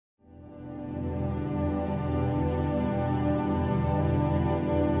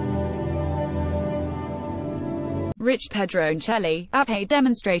Rich Pedroncelli, a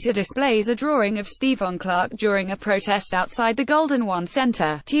demonstrator displays a drawing of Stephon Clark during a protest outside the Golden One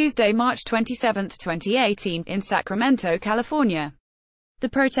Center, Tuesday, March 27, 2018, in Sacramento, California. The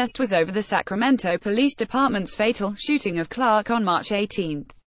protest was over the Sacramento Police Department's fatal shooting of Clark on March 18.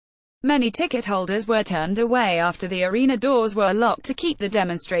 Many ticket holders were turned away after the arena doors were locked to keep the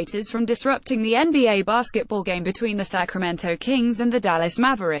demonstrators from disrupting the NBA basketball game between the Sacramento Kings and the Dallas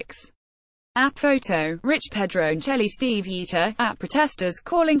Mavericks. App photo, Rich Pedroncelli. Steve Yeater, protesters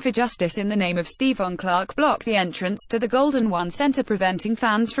calling for justice in the name of Stephon Clark blocked the entrance to the Golden One Center, preventing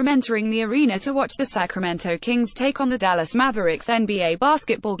fans from entering the arena to watch the Sacramento Kings take on the Dallas Mavericks NBA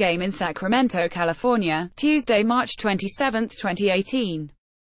basketball game in Sacramento, California, Tuesday, March 27, 2018.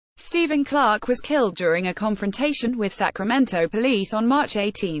 Stephon Clark was killed during a confrontation with Sacramento police on March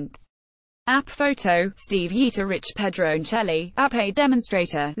 18. App photo, Steve Yeater. Rich Pedroncelli, a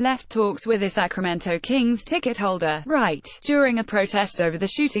demonstrator, left talks with a Sacramento Kings ticket holder, right, during a protest over the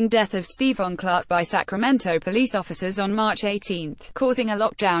shooting death of Stephon Clark by Sacramento police officers on March 18, causing a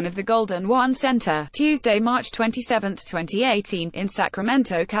lockdown of the Golden One Center, Tuesday, March 27, 2018, in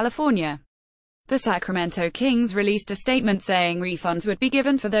Sacramento, California. The Sacramento Kings released a statement saying refunds would be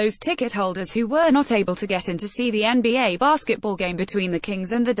given for those ticket holders who were not able to get in to see the NBA basketball game between the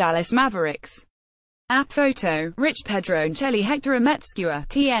Kings and the Dallas Mavericks. App photo, Rich Pedroncelli. Hector Ametscua,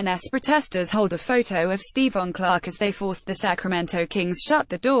 TNS. Protesters hold a photo of Stephon Clark as they forced the Sacramento Kings shut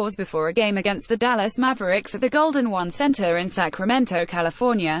the doors before a game against the Dallas Mavericks at the Golden One Center in Sacramento,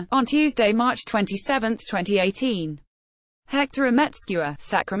 California, on Tuesday, March 27, 2018. Hector Ametscua,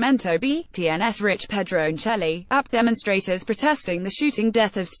 Sacramento B, TNS. Rich Pedroncelli, demonstrators protesting the shooting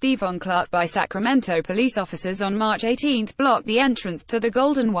death of Stephon Clark by Sacramento police officers on March 18 blocked the entrance to the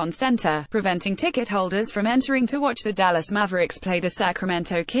Golden One Center, preventing ticket holders from entering to watch the Dallas Mavericks play the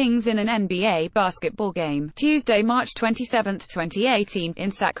Sacramento Kings in an NBA basketball game, Tuesday, March 27, 2018,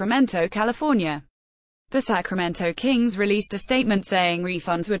 in Sacramento, California. The Sacramento Kings released a statement saying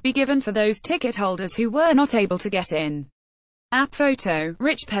refunds would be given for those ticket holders who were not able to get in. App photo,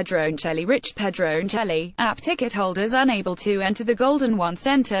 Rich Pedroncelli. Rich Pedroncelli, ticket holders unable to enter the Golden One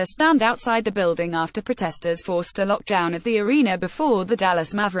Center stand outside the building after protesters forced a lockdown of the arena before the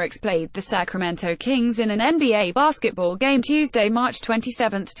Dallas Mavericks played the Sacramento Kings in an NBA basketball game Tuesday, March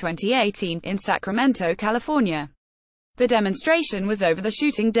 27, 2018, in Sacramento, California. The demonstration was over the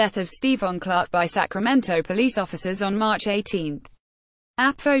shooting death of Stephon Clark by Sacramento police officers on March 18.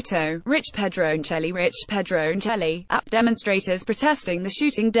 App photo, Rich Pedroncelli. Rich Pedroncelli, demonstrators protesting the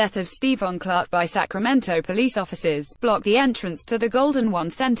shooting death of Stephon Clark by Sacramento police officers blocked the entrance to the Golden One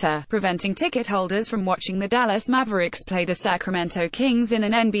Center, preventing ticket holders from watching the Dallas Mavericks play the Sacramento Kings in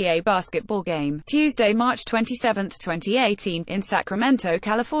an NBA basketball game, Tuesday, March 27, 2018, in Sacramento,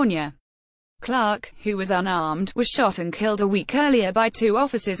 California. Clark, who was unarmed, was shot and killed a week earlier by two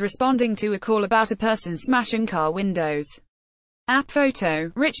officers responding to a call about a person smashing car windows. App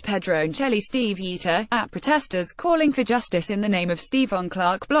photo, Rich Pedroncelli. Steve Yeater, protesters calling for justice in the name of Stephon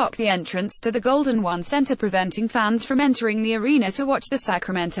Clark blocked the entrance to the Golden One Center, preventing fans from entering the arena to watch the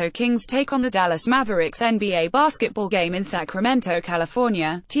Sacramento Kings take on the Dallas Mavericks NBA basketball game in Sacramento,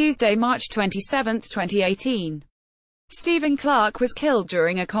 California, Tuesday, March 27, 2018. Stephon Clark was killed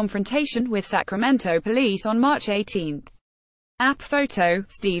during a confrontation with Sacramento police on March 18. App photo,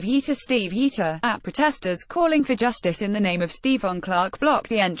 Steve Yeater. Steve Yeater, protesters calling for justice in the name of Stephon Clark blocked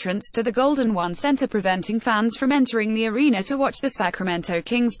the entrance to the Golden One Center, preventing fans from entering the arena to watch the Sacramento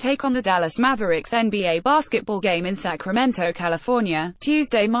Kings take on the Dallas Mavericks NBA basketball game in Sacramento, California,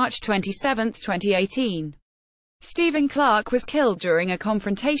 Tuesday, March 27, 2018. Stephon Clark was killed during a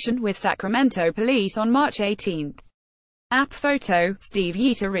confrontation with Sacramento police on March 18. App photo, Steve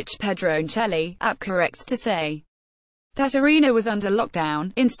Yeater. Rich Pedroncelli, corrects to say that arena was under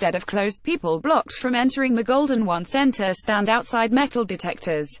lockdown, instead of closed. People blocked from entering the Golden One Center stand outside metal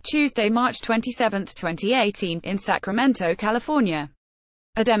detectors, Tuesday, March 27, 2018, in Sacramento, California.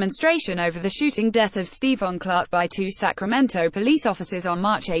 A demonstration over the shooting death of Stephon Clark by two Sacramento police officers on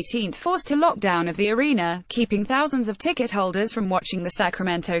March 18 forced a lockdown of the arena, keeping thousands of ticket holders from watching the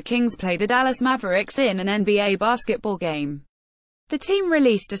Sacramento Kings play the Dallas Mavericks in an NBA basketball game. The team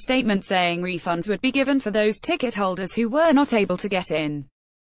released a statement saying refunds would be given for those ticket holders who were not able to get in.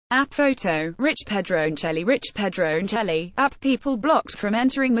 App photo, Rich Pedroncelli. Rich Pedroncelli, people blocked from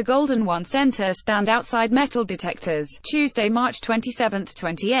entering the Golden One Center stand outside metal detectors, Tuesday, March 27,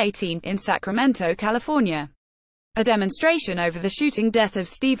 2018, in Sacramento, California. A demonstration over the shooting death of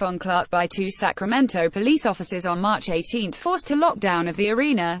Stephon Clark by two Sacramento police officers on March 18 forced a lockdown of the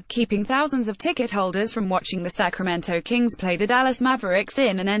arena, keeping thousands of ticket holders from watching the Sacramento Kings play the Dallas Mavericks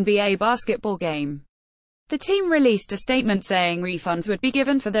in an NBA basketball game. The team released a statement saying refunds would be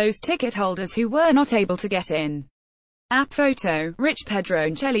given for those ticket holders who were not able to get in. App photo, Rich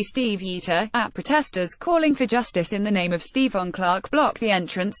Pedroncelli, Steve Yeater. App protesters calling for justice in the name of Stephon Clark block the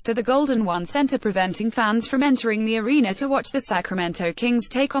entrance to the Golden One Center, preventing fans from entering the arena to watch the Sacramento Kings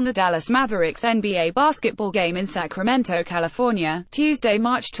take on the Dallas Mavericks NBA basketball game in Sacramento, California, Tuesday,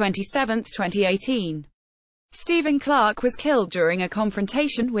 March 27, 2018. Stephon Clark was killed during a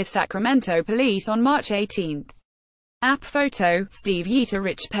confrontation with Sacramento police on March 18. App photo, Steve Yeater,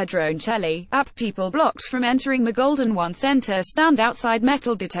 Rich Pedroncelli. App people blocked from entering the Golden One Center stand outside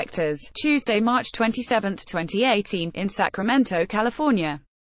metal detectors, Tuesday, March 27, 2018, in Sacramento, California.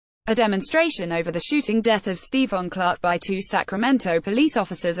 A demonstration over the shooting death of Stephon Clark by two Sacramento police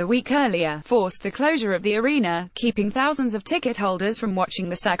officers a week earlier forced the closure of the arena, keeping thousands of ticket holders from watching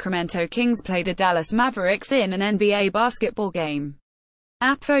the Sacramento Kings play the Dallas Mavericks in an NBA basketball game.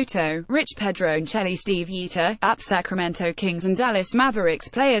 App photo, Rich Pedroncelli, Steve Yeater. App Sacramento Kings and Dallas Mavericks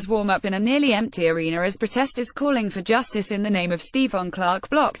players warm up in a nearly empty arena as protesters calling for justice in the name of Stephon Clark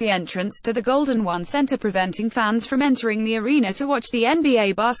block the entrance to the Golden One Center, preventing fans from entering the arena to watch the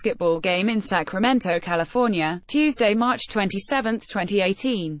NBA basketball game in Sacramento, California, Tuesday, March 27,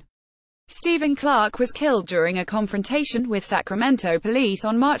 2018. Stephon Clark was killed during a confrontation with Sacramento police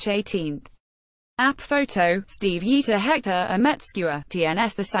on March 18. App photo, Steve Yeater, Hector Ametzua,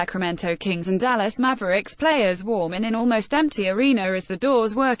 TNS. The Sacramento Kings and Dallas Mavericks players warm in an almost empty arena as the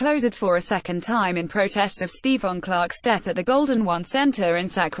doors were closed for a second time in protest of Stephon Clark's death at the Golden One Center in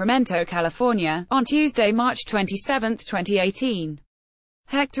Sacramento, California, on Tuesday, March 27, 2018.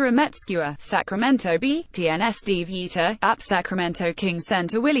 Hector Ametzua, Sacramento B, TNS. Steve Yeater. App Sacramento Kings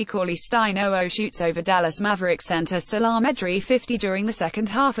center Willie Cauley-Stein 00 shoots over Dallas Mavericks center Salam Edry 50 during the second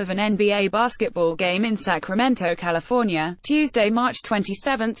half of an NBA basketball game in Sacramento, California, Tuesday, March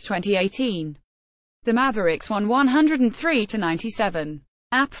 27, 2018. The Mavericks won 103-97.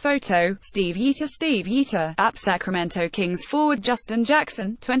 App photo, Steve Yeater. App Sacramento Kings forward Justin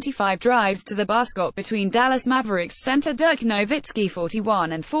Jackson, 25 drives to the basket between Dallas Mavericks center Dirk Nowitzki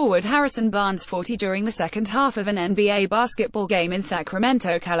 41 and forward Harrison Barnes 40 during the second half of an NBA basketball game in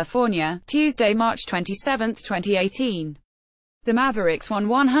Sacramento, California, Tuesday, March 27, 2018. The Mavericks won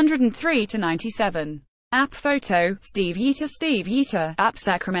 103-97. App photo, Steve Yeater. App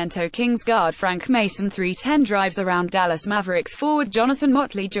Sacramento Kings guard Frank Mason 3-10 drives around Dallas Mavericks forward Jonathan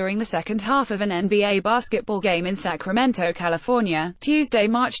Motley during the second half of an NBA basketball game in Sacramento, California, Tuesday,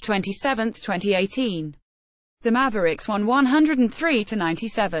 March 27, 2018. The Mavericks won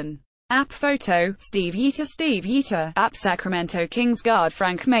 103-97. App photo, Steve Yeater. App Sacramento Kings guard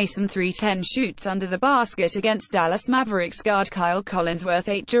Frank Mason 3-10 shoots under the basket against Dallas Mavericks guard Kyle Collinsworth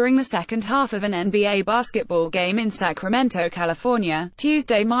 8 during the second half of an NBA basketball game in Sacramento, California,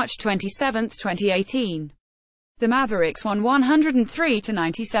 Tuesday, March 27, 2018. The Mavericks won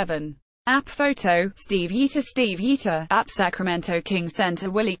 103-97. App photo, Steve Yeater. App Sacramento Kings center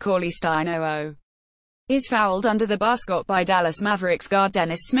Willie Cauley-Stein 00 is fouled under the basket by Dallas Mavericks guard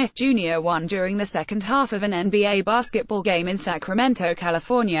Dennis Smith Jr. 1 during the second half of an NBA basketball game in Sacramento,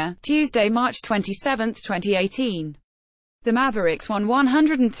 California, Tuesday, March 27, 2018. The Mavericks won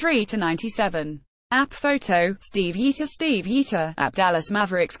 103-97. App photo, Steve Yeater. App Dallas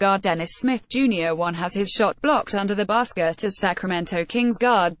Mavericks guard Dennis Smith Jr. 1 has his shot blocked under the basket as Sacramento Kings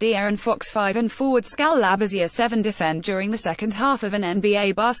guard De'Aaron Fox 5 and forward Skal Labissiere 7 defend during the second half of an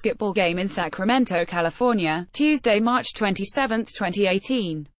NBA basketball game in Sacramento, California, Tuesday, March 27,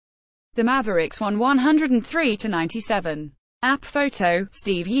 2018. The Mavericks won 103-97. App photo,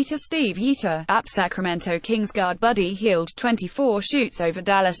 Steve Yeater. App Sacramento Kings guard Buddy Hield 24 shoots over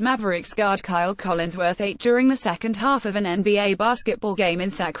Dallas Mavericks guard Kyle Collinsworth 8 during the second half of an NBA basketball game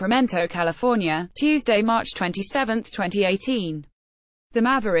in Sacramento, California, Tuesday, March 27, 2018. The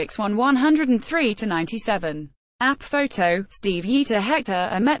Mavericks won 103-97. App photo, Steve Yeater. Hector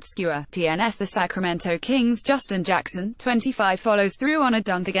Ametzua, TNS. The Sacramento Kings Justin Jackson, 25 follows through on a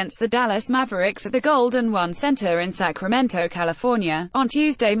dunk against the Dallas Mavericks at the Golden One Center in Sacramento, California, on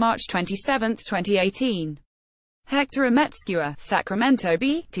Tuesday, March 27, 2018. Hector Ametzua, Sacramento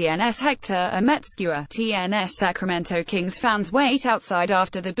B, TNS. Hector Ametzua, TNS. Sacramento Kings fans wait outside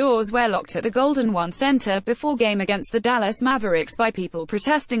after the doors were locked at the Golden One Center before game against the Dallas Mavericks by people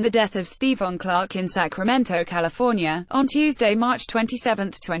protesting the death of Stephon Clark in Sacramento, California, on Tuesday, March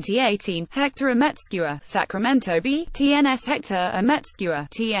 27, 2018. Hector Ametzua, Sacramento B, TNS. Hector Ametzua,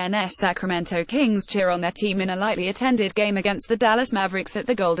 TNS. Sacramento Kings cheer on their team in a lightly attended game against the Dallas Mavericks at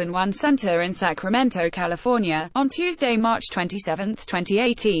the Golden One Center in Sacramento, California, on Tuesday, March 27,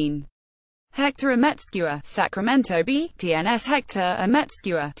 2018. Hector Ametzua, Sacramento B. TNS Hector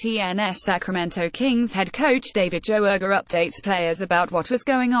Ametzua, TNS Sacramento Kings head coach David Joerger updates players about what was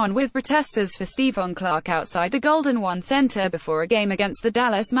going on with protesters for Stephon Clark outside the Golden One Center before a game against the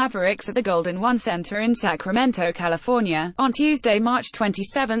Dallas Mavericks at the Golden One Center in Sacramento, California, on Tuesday, March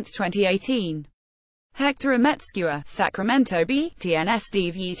 27, 2018. Hector Ametzua, Sacramento B. TNS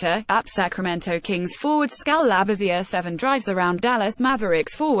Steve Yeater, at Sacramento Kings forward Skal Labissiere 7 drives around Dallas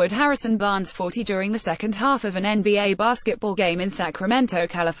Mavericks forward Harrison Barnes 40 during the second half of an NBA basketball game in Sacramento,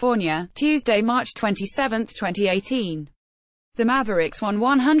 California, Tuesday, March 27, 2018. The Mavericks won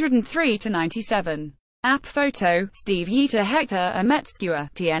 103-97. App photo, Steve Yeater Hector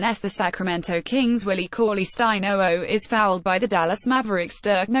Ametzua, TNS The Sacramento Kings Willie Cauley-Stein is fouled by the Dallas Mavericks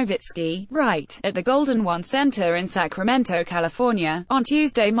Dirk Nowitzki, right, at the Golden One Center in Sacramento, California, on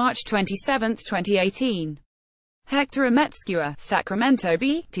Tuesday, March 27, 2018. Hector Ametzua, Sacramento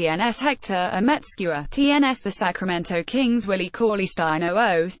B. TNS Hector Ametzua, TNS The Sacramento Kings Willie Cauley-Stein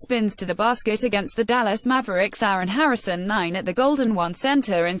spins to the basket against the Dallas Mavericks Aaron Harrison 9 at the Golden One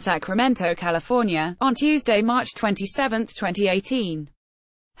Center in Sacramento, California, on Tuesday, March 27, 2018.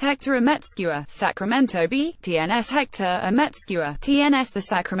 Hector Ametzua, Sacramento B. TNS Hector Ametzua, TNS The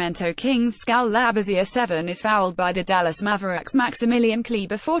Sacramento Kings Skal Labissiere 7 is fouled by the Dallas Mavericks Maximilian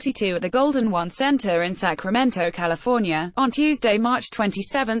Kleber 42 at the Golden One Center in Sacramento, California, on Tuesday, March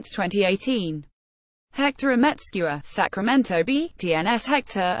 27, 2018. Hector Ametzua, Sacramento B. TNS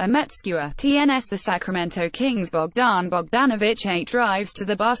Hector Ametzua, TNS The Sacramento Kings Bogdan Bogdanovic 8 drives to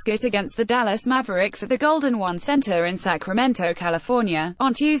the basket against the Dallas Mavericks at the Golden One Center in Sacramento, California,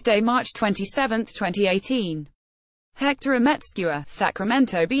 on Tuesday, March 27, 2018. Hector Ametzua,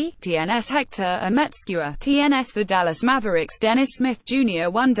 Sacramento B. TNS Hector Ametzua, TNS The Dallas Mavericks Dennis Smith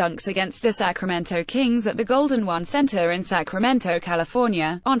Jr. 1 dunks against the Sacramento Kings at the Golden One Center in Sacramento,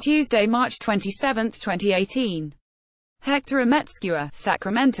 California, on Tuesday, March 27, 2018. Hector Ametzua,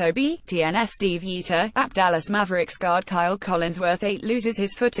 Sacramento B. TNS Steve Yeater, at Dallas Mavericks guard Kyle Collinsworth 8 loses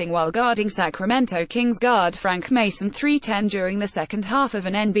his footing while guarding Sacramento Kings guard Frank Mason 3-10 during the second half of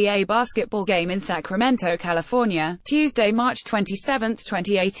an NBA basketball game in Sacramento, California, Tuesday, March 27,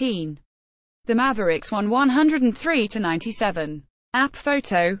 2018. The Mavericks won 103-97. App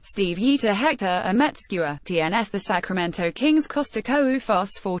photo, Steve Yeater Hector Ametzua, TNS The Sacramento Kings Costa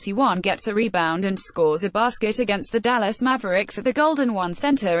Koufos 41 gets a rebound and scores a basket against the Dallas Mavericks at the Golden One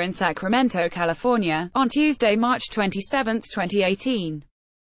Center in Sacramento, California, on Tuesday, March 27, 2018.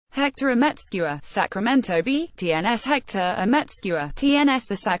 Hector Ametzua, Sacramento B. TNS Hector Ametzua, TNS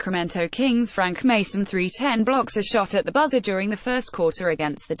The Sacramento Kings Frank Mason 3-10 blocks a shot at the buzzer during the first quarter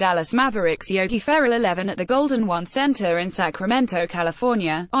against the Dallas Mavericks Yogi Ferrell 11 at the Golden One Center in Sacramento,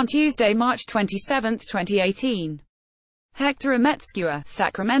 California, on Tuesday, March 27, 2018. Hector Ametzua,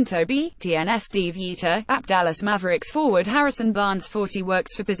 Sacramento B. TNS Steve Yeater, at Dallas Mavericks forward Harrison Barnes 40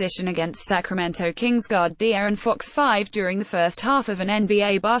 works for position against Sacramento Kings guard De'Aaron Fox 5 during the first half of an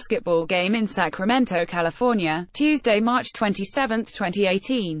NBA basketball game in Sacramento, California, Tuesday, March 27,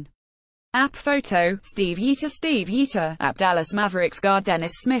 2018. App photo, Steve Yeater, at Dallas Mavericks guard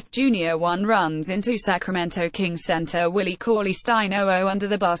Dennis Smith Jr. 1 runs into Sacramento Kings center Willie Cauley-Stein under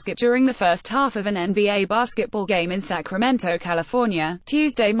the basket during the first half of an NBA basketball game in Sacramento, California,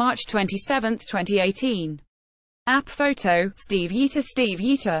 Tuesday, March 27, 2018. App photo, Steve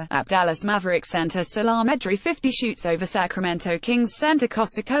Yeater, at Dallas Mavericks center Salam Edry 50 shoots over Sacramento Kings center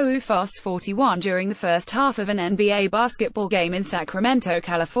Costa Koufos 41 during the first half of an NBA basketball game in Sacramento,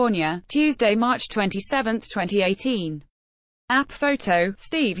 California, Tuesday, March 27, 2018. App photo,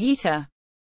 Steve Yeater.